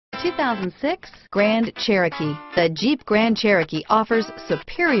2006 Grand Cherokee. The Jeep Grand Cherokee offers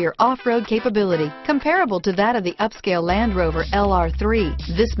superior off-road capability comparable to that of the upscale Land Rover LR3.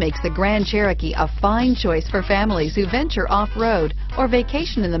 This makes the Grand Cherokee a fine choice for families who venture off-road or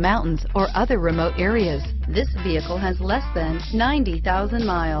vacation in the mountains or other remote areas. This vehicle has less than 90,000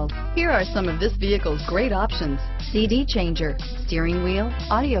 miles. Here are some of this vehicle's great options: CD changer, steering wheel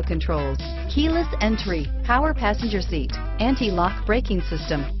audio controls, keyless entry, power passenger seat, anti-lock braking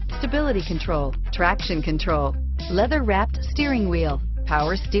system, stability control, traction control, leather-wrapped steering wheel,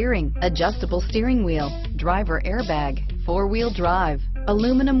 power steering, adjustable steering wheel, driver airbag, four-wheel drive,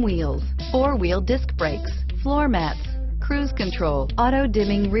 aluminum wheels, four-wheel disc brakes, floor mats, cruise control,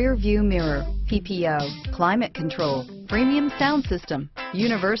 auto-dimming rear view mirror, PPO, climate control, premium sound system,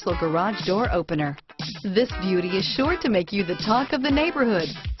 universal garage door opener. This beauty is sure to make you the talk of the neighborhood.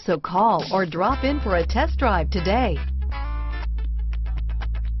 So call or drop in for a test drive today.